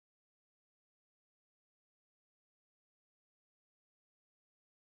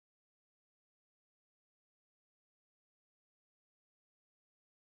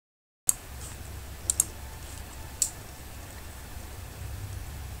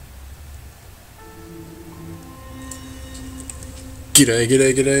G'day,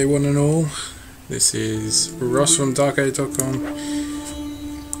 g'day, g'day, one and all. This is Ross from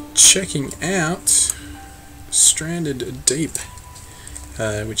Darkcade.com checking out Stranded Deep,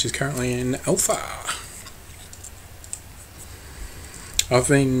 which is currently in alpha. I've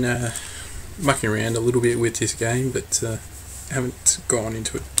been mucking around a little bit with this game, but haven't gone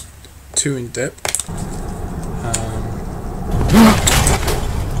into it too in depth.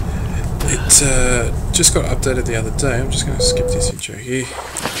 It just got updated the other day. I'm just going to skip this intro here.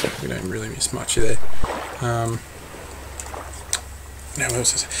 We don't really miss much there. Now what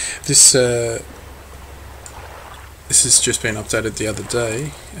else is this? This has just been updated the other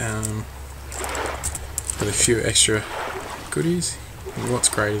day with a few extra goodies. And what's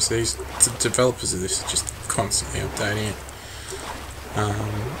great is the developers of this are just constantly updating it.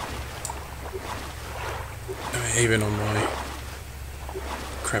 Even on my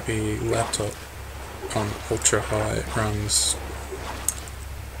crappy laptop on ultra high, it runs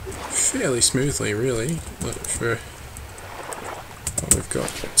fairly smoothly, really, for what we've got.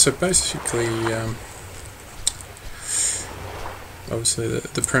 So basically, obviously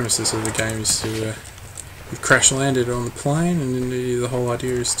the premises of the game is to you've crash landed on the plane, and the whole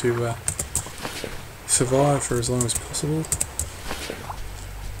idea is to survive for as long as possible.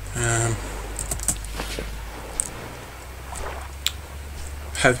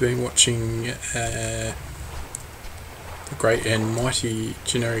 Have been watching the great and mighty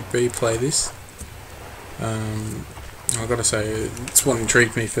Generic B play this. I've got to say, it's what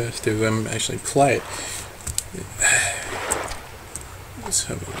intrigued me first to actually play it. Let's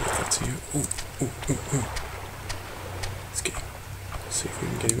have a look at that here. Ooh. Let's see if we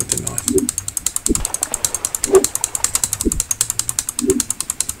can get him with the knife.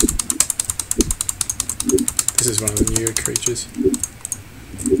 This is one of the newer creatures.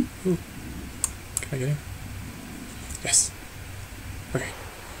 Ooh. Can I get him? Yes. Okay.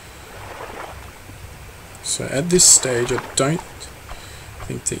 So at this stage, I don't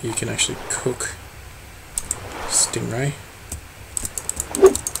think that you can actually cook stingray,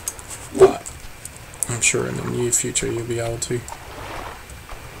 but I'm sure in the near future you'll be able to.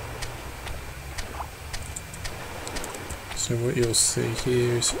 So what you'll see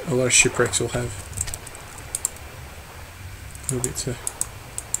here is a lot of shipwrecks will have little bits of.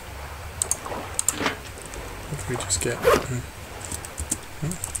 What do we just get?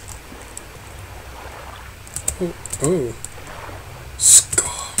 Oh,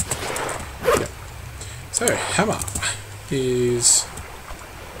 score. Yep. So hammer is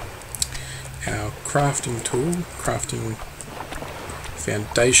our crafting tool, crafting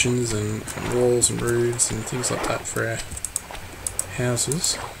foundations and walls and roofs and things like that for our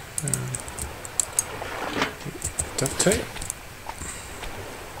houses. Duct tape.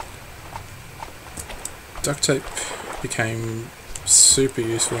 Duct tape became super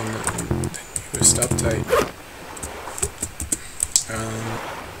useful in the newest update.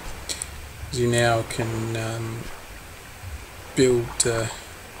 You now can build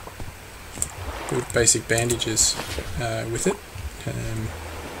basic bandages with it.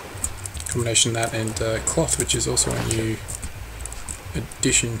 Combination of that and cloth, which is also a new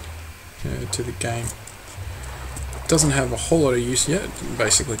addition to the game. Doesn't have a whole lot of use yet,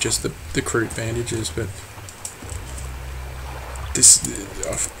 basically just the crude bandages, but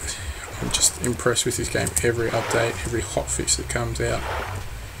I'm just impressed with this game. Every update, every hotfix that comes out.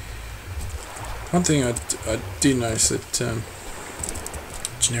 One thing I did notice that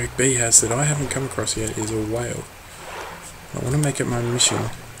Generic B has that I haven't come across yet is a whale. I want to make it my mission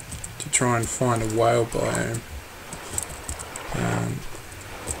to try and find a whale biome.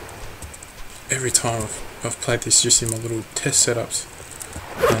 Every time I've played this just in my little test setups,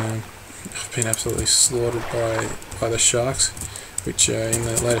 I've been absolutely slaughtered by the sharks, which in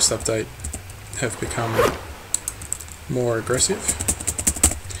the latest update have become more aggressive,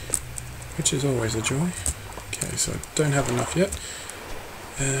 which is always a joy. Okay, so I don't have enough yet.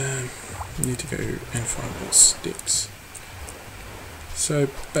 Need to go and find more sticks. So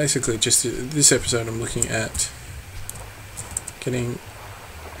basically, just this episode I'm looking at getting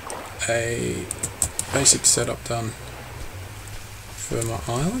a basic setup done for my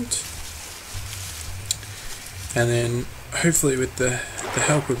island, and then hopefully with the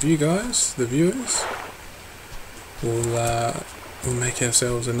help of you guys, the viewers, we'll make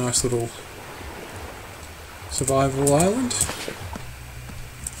ourselves a nice little survival island.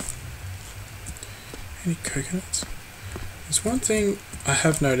 Any coconuts? There's one thing I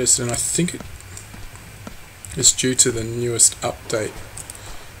have noticed, and I think it's due to the newest update.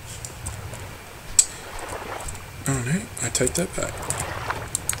 Oh no, I take that back.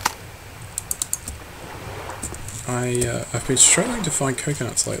 I've been struggling to find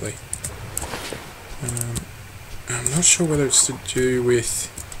coconuts lately. I'm not sure whether it's to do with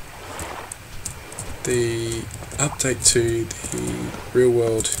the update to the real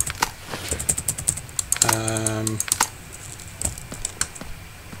world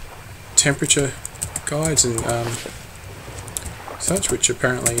temperature guides and such, which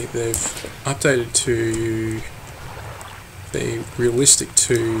apparently they've updated to be realistic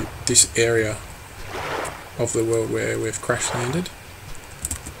to this area of the world where we've crash landed,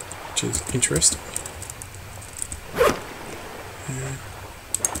 which is interesting.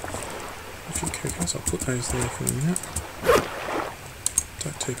 A few coconuts, I'll put those there for a minute.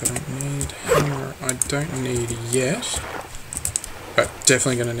 Duct tape I don't need, hammer I don't need yet, but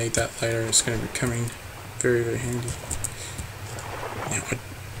definitely going to need that later. It's going to be coming very, very handy. Now I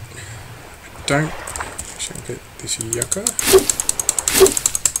don't actually get this yucca.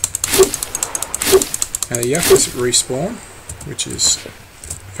 Now the yuccas respawn, which is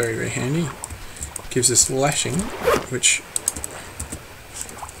very, very handy. Gives us lashing, which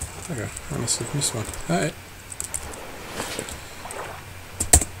okay, I must have missed one. Alright.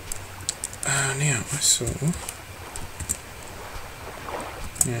 Now I saw.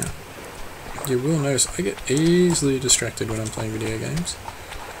 Now you will notice I get easily distracted when I'm playing video games.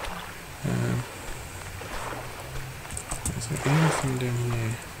 Is there anything down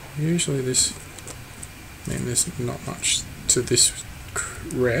here? Usually this. I mean, there's not much to this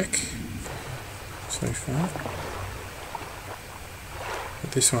wreck so far.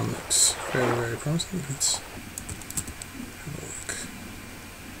 But this one looks very, very promising. Let's have a look.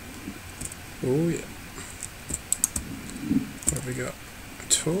 Oh yeah. What have we got? A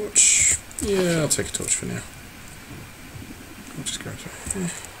torch? Yeah, I'll take a torch for now. I'll just grab it. Yeah.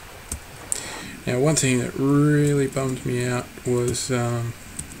 Now, one thing that really bummed me out was and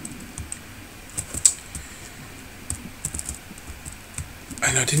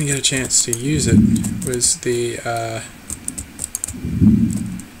I didn't get a chance to use it, was the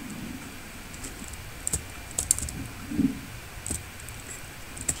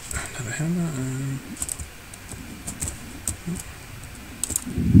another hammer.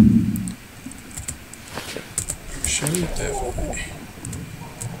 Show you definitely.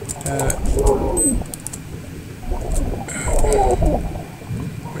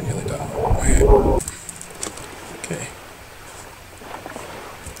 We're nearly done. Okay.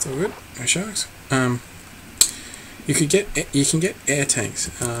 It's all good. No sharks. You can get air tanks.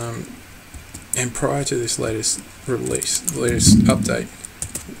 And prior to this latest release, the latest update,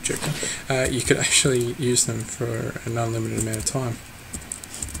 you could actually use them for an unlimited amount of time.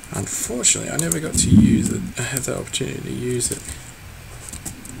 Unfortunately, I never got to use it. I had the opportunity to use it,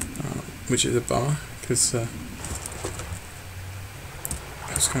 which is a bummer, because I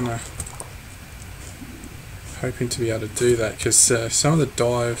was kind of hoping to be able to do that, because some of the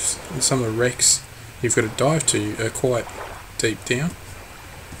dives and some of the wrecks you've got to dive to are quite deep down.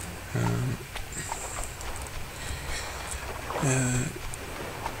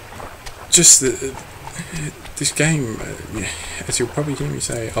 Just this game, as you'll probably hear me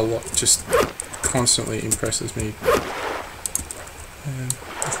say a lot, just constantly impresses me.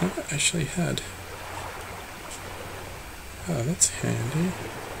 I've never actually had. Oh, that's handy.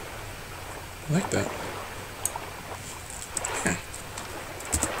 I like that. Yeah.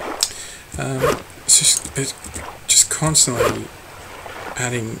 It's just constantly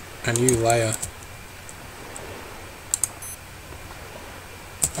adding a new layer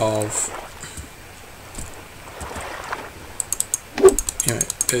of, you know,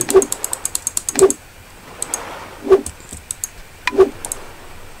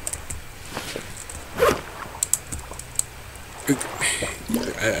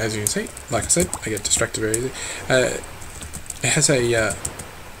 as you can see, like I said, I get distracted very easily. It has a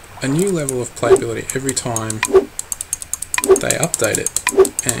new level of playability every time they update it,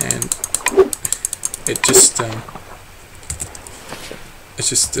 and it just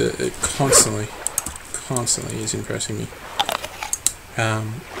it constantly is impressing me.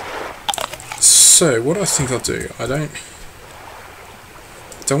 So what I think I'll do, I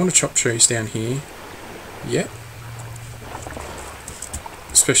don't want to chop trees down here yet,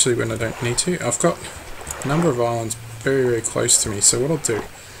 especially when I don't need to. I've got a number of islands very, very close to me, so what I'll do,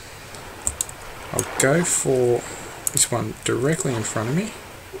 I'll go for this one directly in front of me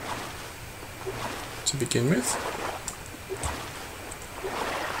to begin with.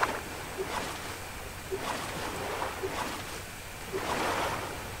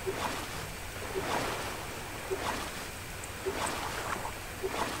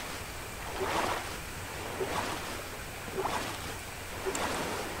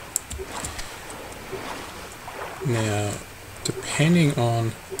 Now, depending on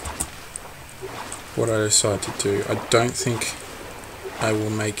what I decide to do, I don't think I will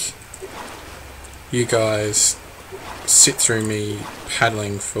make you guys sit through me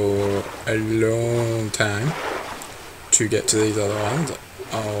paddling for a long time to get to these other islands.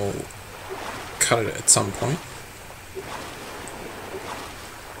 I'll cut it at some point.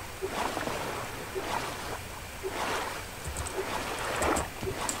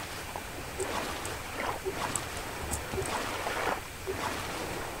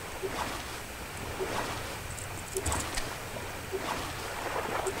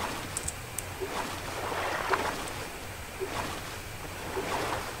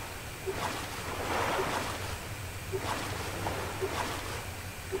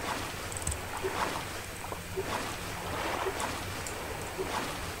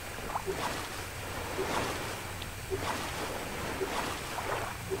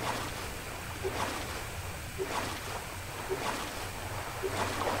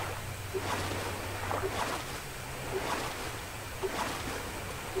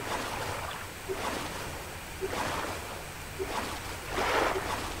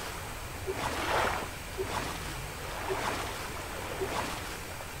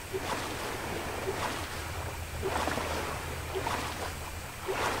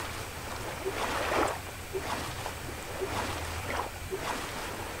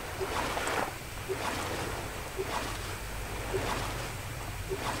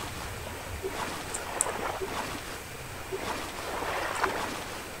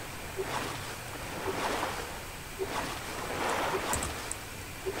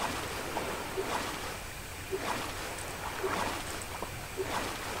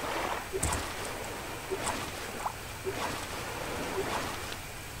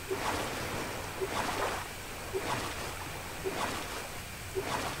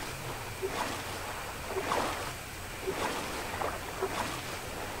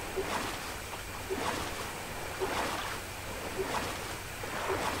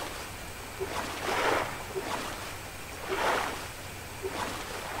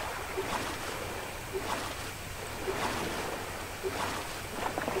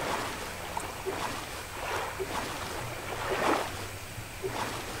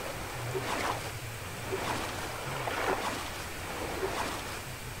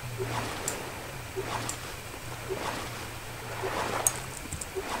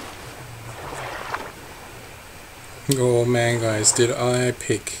 Oh man, guys, did I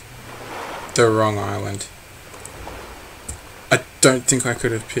pick the wrong island? I don't think I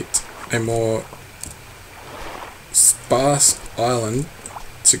could have picked a more sparse island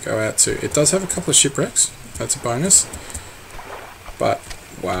to go out to. It does have a couple of shipwrecks, that's a bonus. But,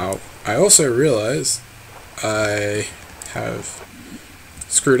 wow. I also realised I have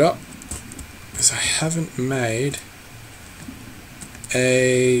screwed up because I haven't made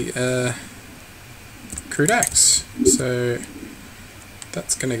a crude axe. So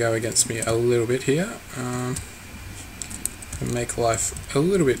that's going to go against me a little bit here and make life a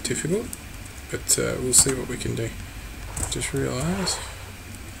little bit difficult, but we'll see what we can do. Just realised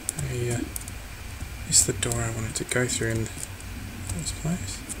I missed the door I wanted to go through in the first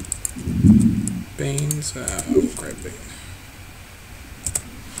place. Beans, we'll grab beans.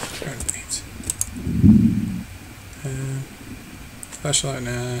 Grab beans. Flashlight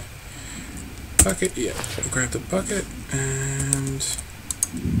now. Bucket, yeah, we'll grab the bucket and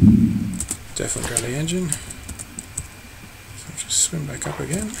definitely grab the engine. So I'll just swim back up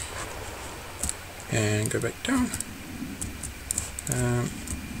again and go back down.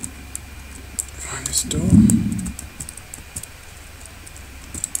 Find this door.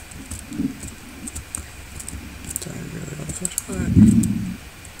 Don't really want a flashlight.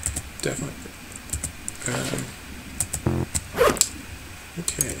 Definitely.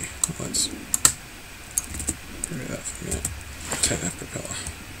 Okay, let's get rid of that for a minute. Take that propeller.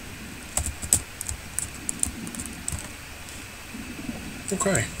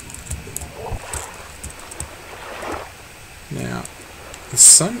 Okay. Now, the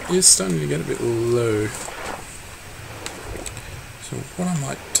sun is starting to get a bit low. So what I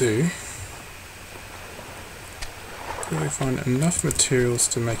might do, could we find enough materials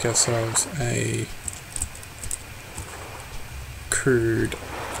to make ourselves a crude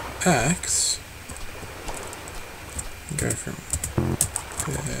axe? Go from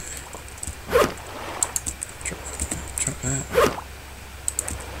there. Drop that.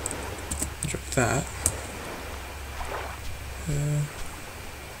 Drop that.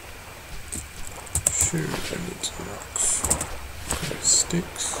 Shoot, I need some rocks. Grab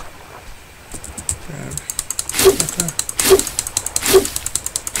sticks. Grab okay.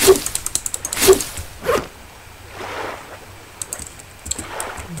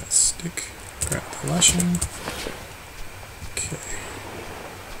 flashing. Okay.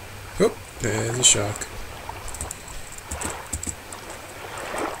 Oh, there's a shark.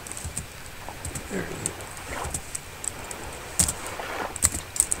 There it is.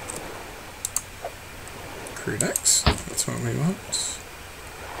 Crude axe, that's what we want.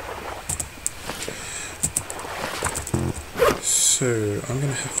 So I'm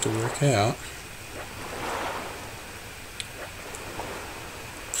going to have to work out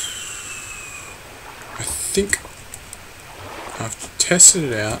I think I've tested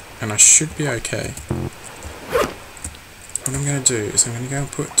it out and I should be okay. What I'm going to do is I'm going to go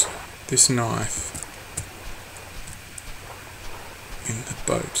and put this knife in the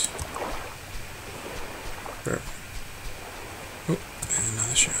boat. Where? Oh, there's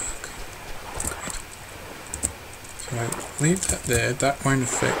another shark. Great. So I leave that there. That won't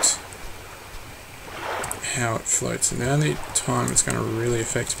affect how it floats. And the only time it's going to really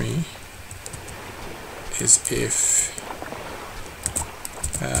affect me is if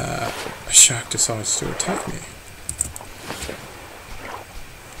a shark decides to attack me.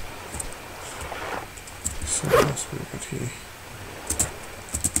 So what else have we got here?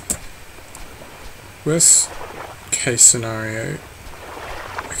 Worst case scenario,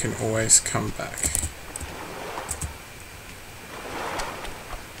 I can always come back.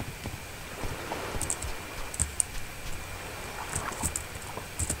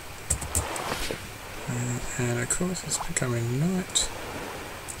 And of course it's becoming night,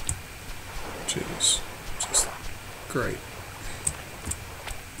 which is just great.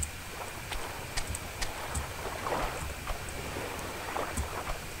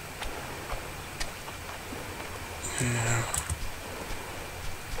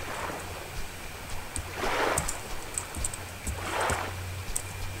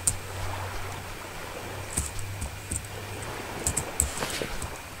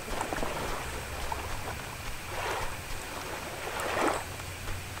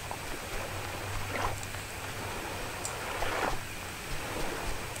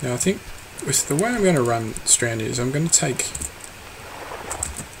 Now, I think with the way I'm going to run Strand is I'm going to take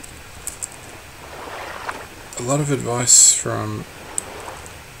a lot of advice from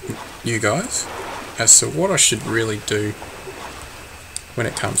you guys as to what I should really do when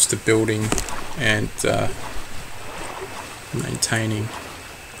it comes to building and maintaining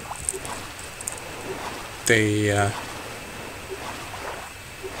the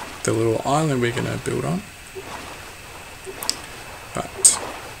little island we're going to build on. But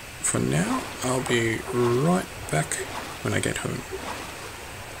for now, I'll be right back when I get home.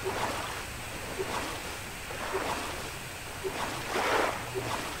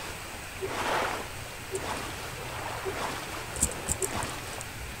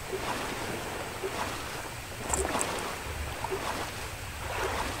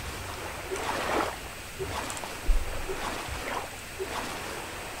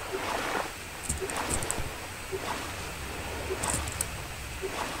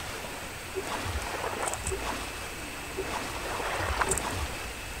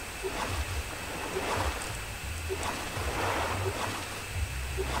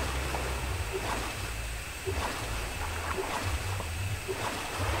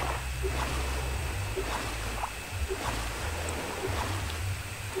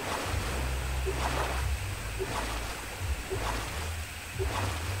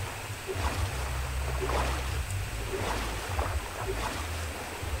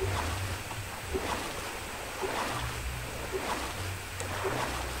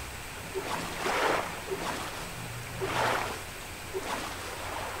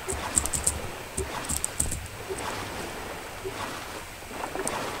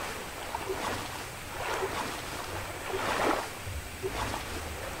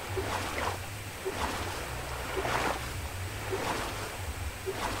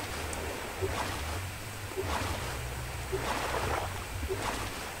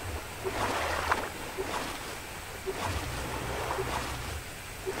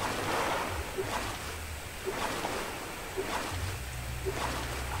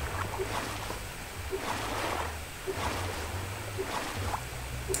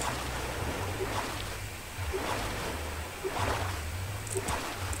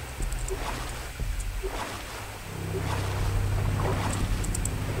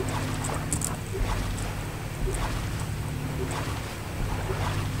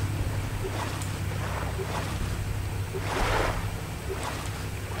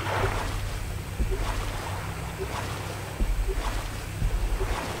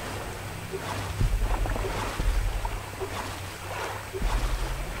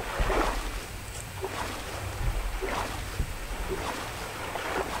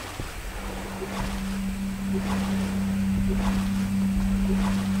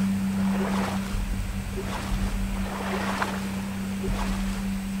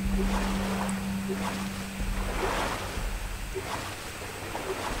 Okay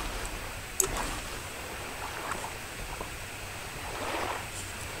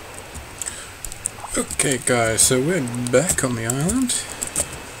guys, so we're back on the island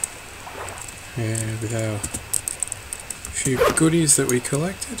with our few goodies that we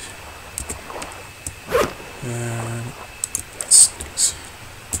collected. Sticks.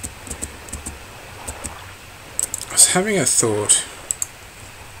 I was having a thought.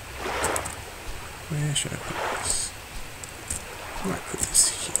 Where should I put this? I might put this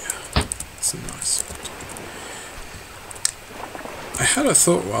here. It's a nice spot. I had a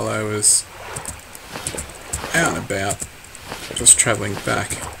thought while I was out and about, just travelling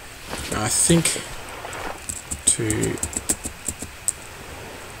back. Now I think to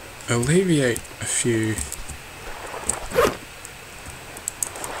alleviate a few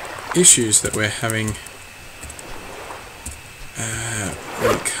issues that we're having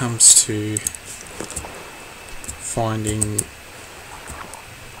when it comes to finding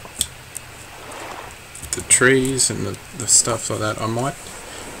the trees and the stuff like that, I might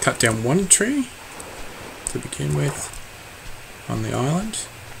cut down one tree to begin with on the island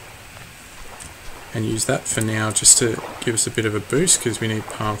and use that for now just to give us a bit of a boost because we need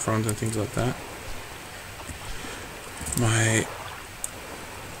palm fronds and things like that. My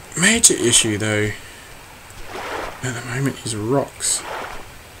major issue though at the moment is rocks.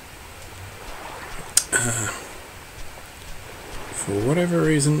 For whatever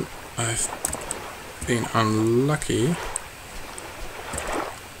reason I've been unlucky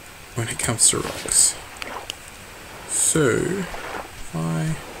when it comes to rocks. So, if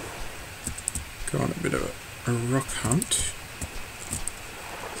I go on a bit of a rock hunt,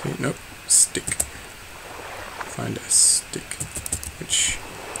 see, nope, stick. Find a stick, which,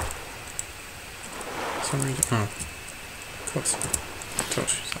 for some reason, oh, of course,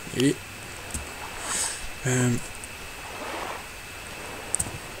 gosh, I'm an idiot.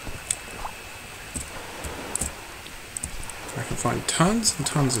 I can find tons and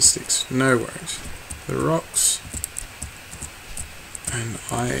tons of sticks, no worries. The rocks. And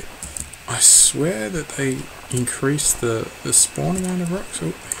I swear that they increase the spawn amount of rocks.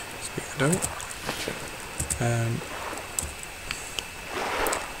 Oh, speak the devil.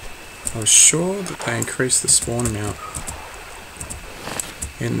 I was sure that they increased the spawn amount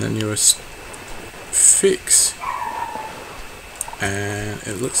in the newest fix, and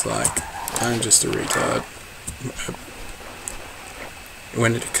it looks like I'm just a retard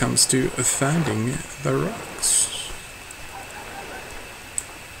when it comes to finding the rocks.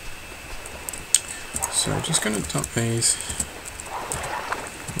 So I'm just going to dump these,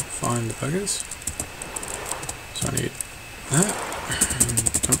 find the buggers. So I need that,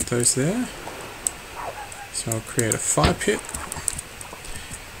 and dump those there. So I'll create a fire pit,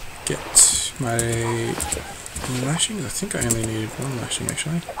 get my lashings. I think I only needed one lashing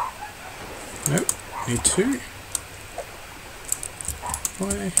actually. Nope, need two.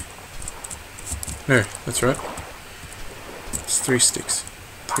 Why? No, that's right. It's 3 sticks.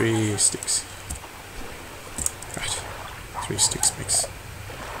 3 sticks. Right. 3 sticks makes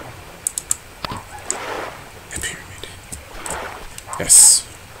a pyramid. Yes.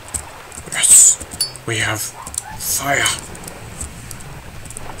 Yes! We have fire!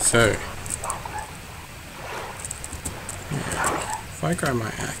 So, yeah. If I grab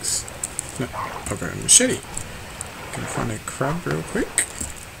my axe, no, I'll grab a machete. Gonna find a crab real quick.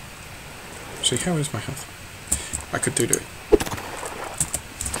 Actually, how is my health? I could do it.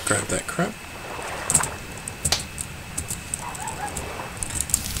 Grab that crab.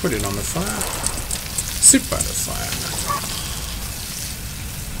 Put it on the fire. Sit by the fire.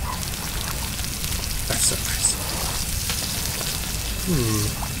 That's so nice.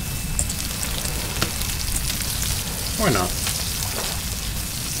 Why not?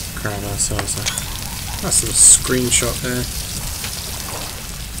 Grab ourselves a nice little screenshot there.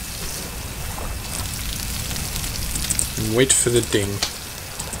 And wait for the ding.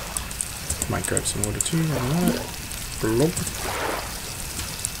 Might grab some water too. Alright. Blob.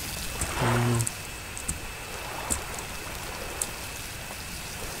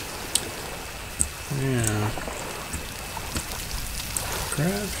 Yeah.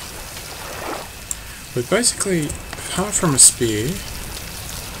 Grab. But basically, apart from a spear,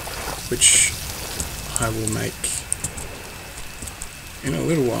 which I will make in a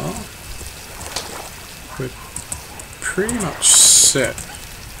little while, we're pretty much set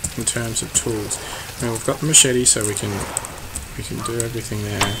in terms of tools. I mean, we've got the machete, so we can do everything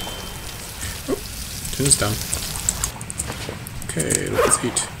there. Oh, dinner's done. Okay, let's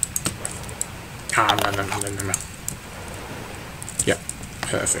eat. Ah, no. Yep,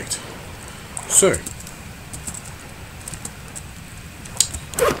 Perfect. So,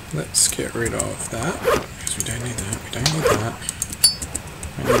 let's get rid of that, because we don't need that, we don't need that,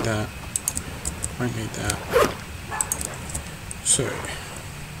 we don't need that, won't need that. So,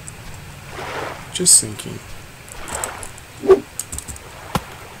 just thinking,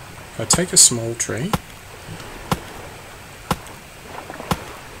 if I take a small tree,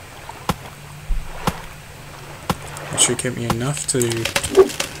 it should get me enough to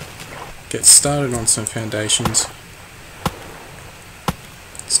get started on some foundations,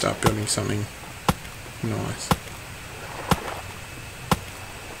 start building something nice.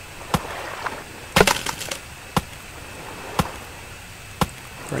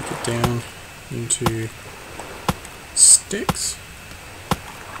 Break it down into sticks.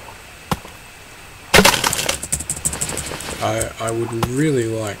 I would really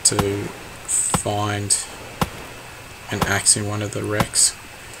like to find an axe in one of the wrecks,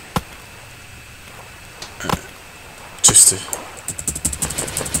 just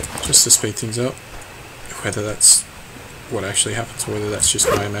to speed things up. Whether that's what actually happens or whether that's just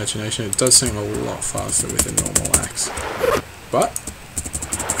my imagination, it does seem a lot faster with a normal axe. But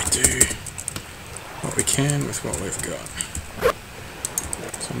we do what we can with what we've got.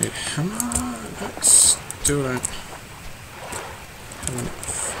 So I need a hammer. I still don't have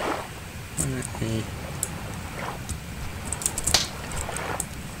enough. Why don't we...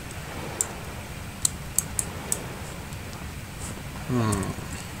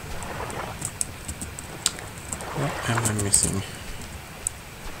 What am I missing?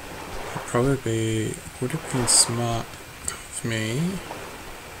 Would have been smart of me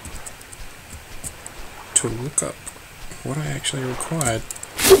to look up what I actually required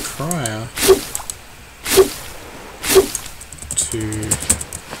prior to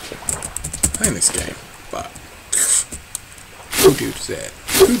playing this game, but who does that?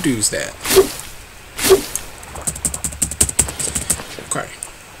 Who does that? Okay.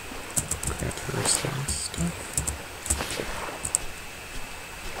 Grab the rest of this stuff.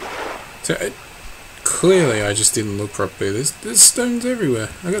 So clearly I just didn't look properly. There's stones everywhere.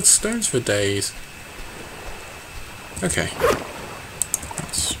 I got stones for days. Okay.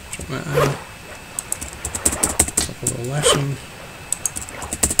 Let's drop that out. Drop a little lashing.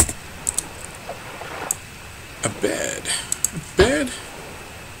 A bed. A bed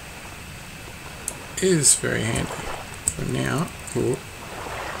is very handy. For now. Ooh.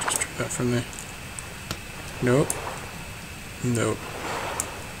 Just drop that from there. Nope. Nope.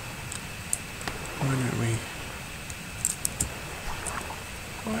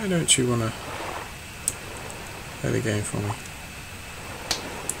 Why don't you want to play the game for me?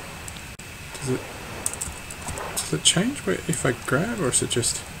 Does it change if I grab, or is it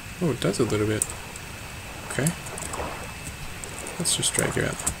just... Oh, it does a little bit. Okay. Let's just drag you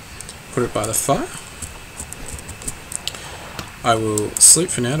out. Put it by the fire. I will sleep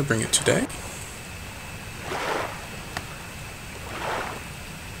for now to bring it to day.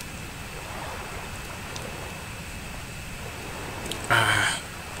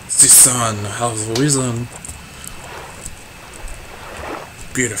 The sun has risen.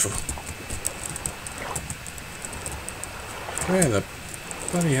 Beautiful. Where the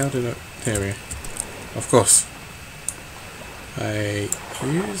bloody hell did it... There we go. Of course. I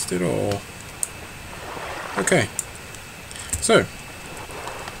used it all. Okay. So,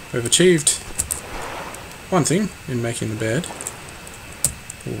 we've achieved one thing in making the bed.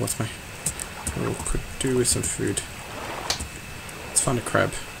 Oh, what's my... Oh, could do with some food. Let's find a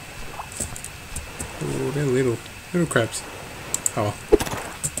crab. Oh, they're little crabs. Oh well.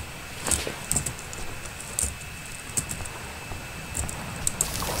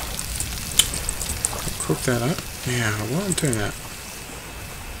 Cook that up. Yeah, while I'm doing that.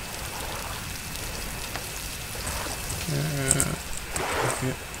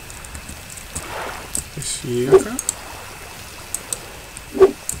 Get this yucca.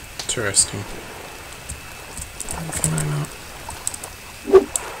 Interesting. How can I not?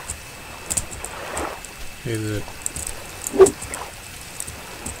 Is it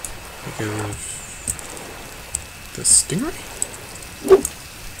because of the stingray?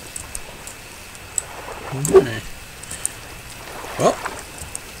 Okay. Well,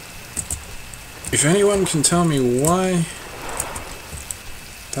 if anyone can tell me why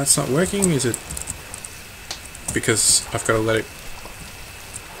that's not working, is it because I've got to let it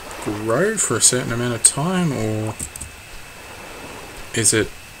grow for a certain amount of time, or is it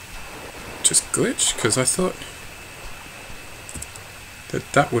just glitched? Because I thought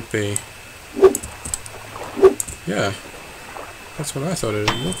that would be... Yeah, that's what I thought it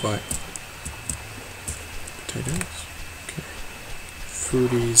would look like. Potatoes. Okay.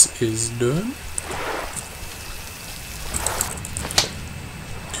 foodies is done.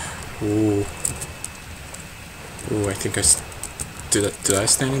 Ooh. Ooh, I think did I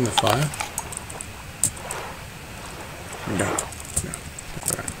stand in the fire? No. No.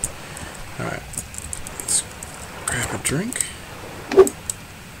 That's alright. Alright. Let's grab a drink.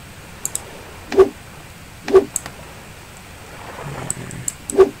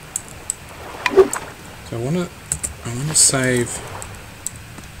 So I wanna save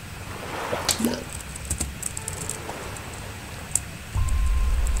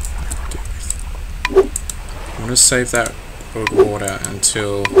save that water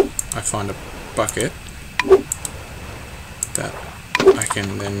until I find a bucket that I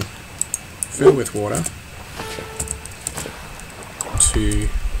can then fill with water to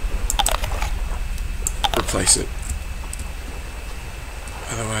replace it.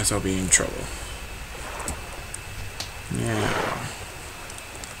 Otherwise I'll be in trouble. Now,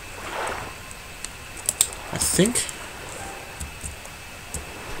 I think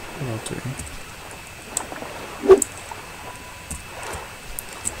what I'll do.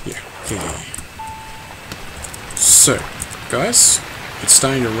 Yeah. So, guys, it's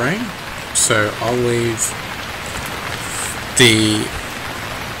starting to rain, so I'll leave the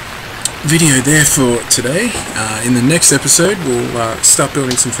video there for today. In the next episode, we'll start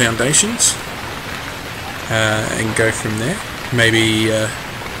building some foundations and go from there. Maybe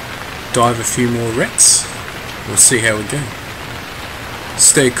dive a few more wrecks. We'll see how we go.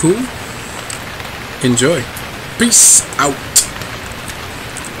 Stay cool. Enjoy. Peace out.